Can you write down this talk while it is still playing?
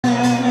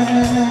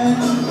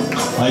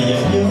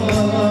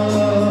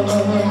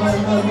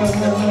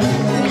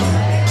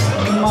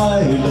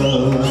My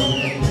love,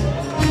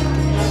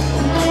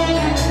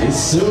 in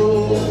so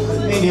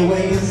many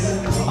ways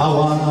I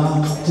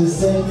want to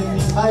say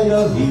I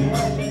love you.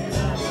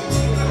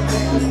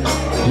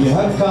 You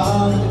have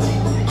come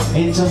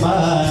into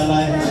my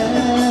life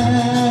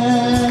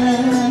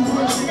and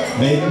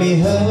made me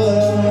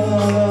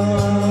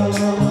hurt.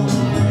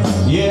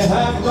 You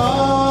have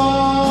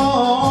gone,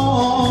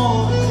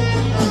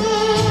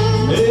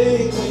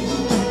 make me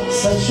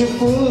such a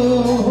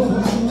fool.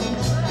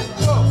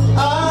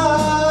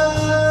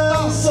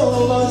 I'm so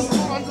lost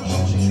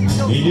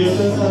in your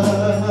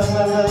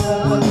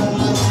love.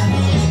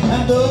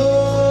 And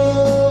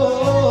oh,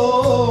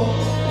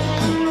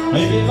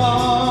 maybe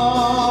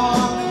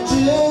long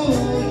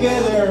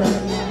together.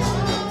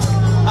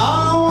 I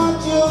want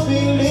you to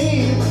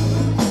believe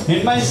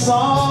in my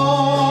song,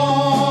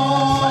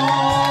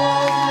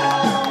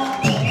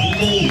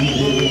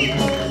 lady.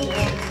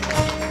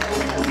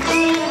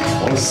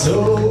 For so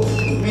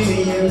many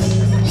years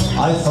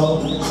I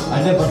thought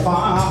I'd never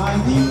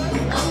find you.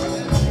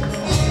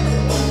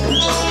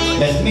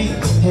 Let me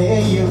hear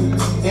you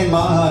in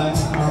my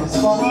arms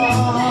more,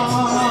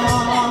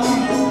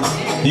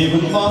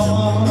 even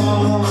more.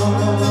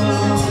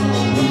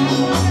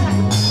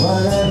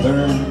 Whatever,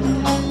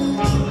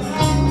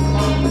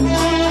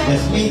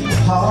 let me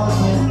hold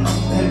you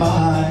in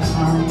my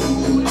arms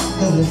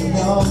a little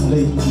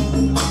lonely.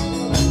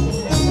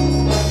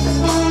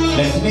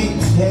 Let me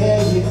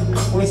hear you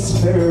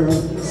whisper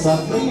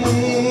softly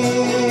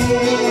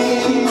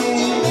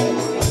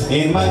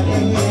in my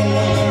ear.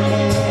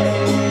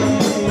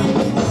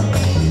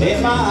 In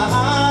my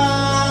eyes,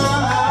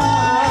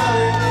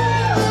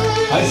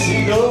 I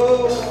see no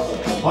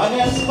one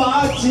else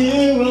but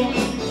you.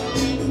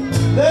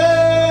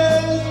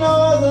 There's no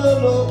other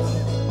love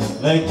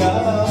like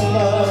our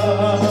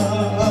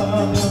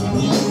love.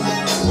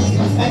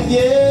 And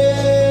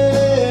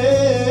yes,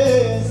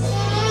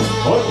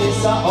 for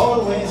this I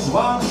always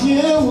want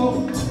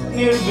you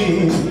near me.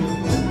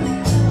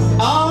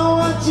 I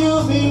want you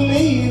to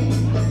believe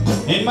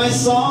in my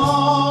song,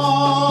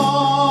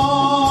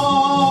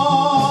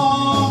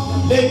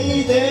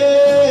 lady.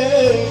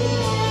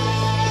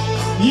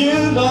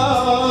 Your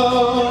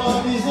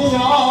love is the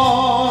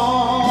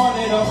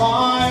only love I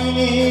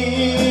need.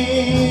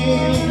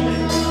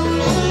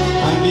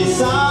 And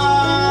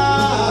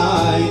beside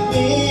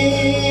me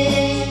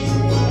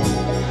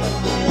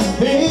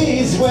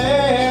is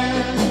where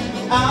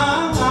I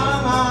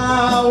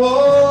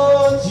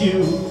want you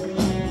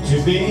to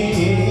be.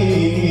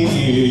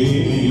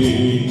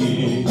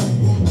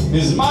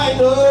 Is my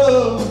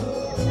love.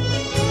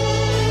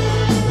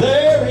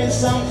 There is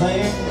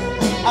something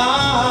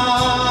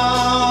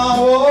I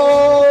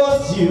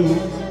want you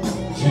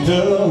to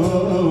know.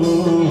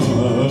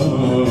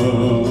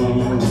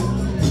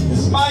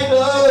 Is my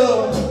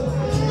love.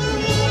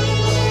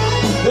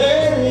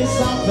 There is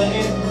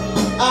something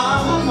I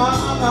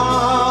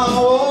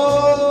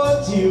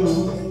want you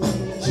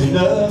to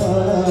know.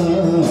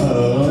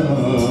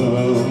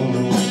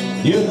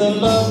 You're the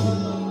love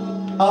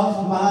of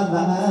my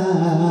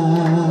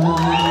life.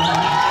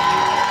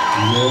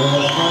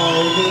 You're my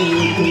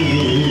baby.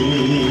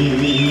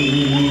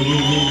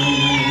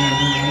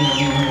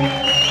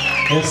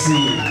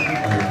 Merci.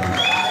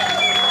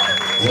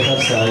 Vous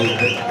êtes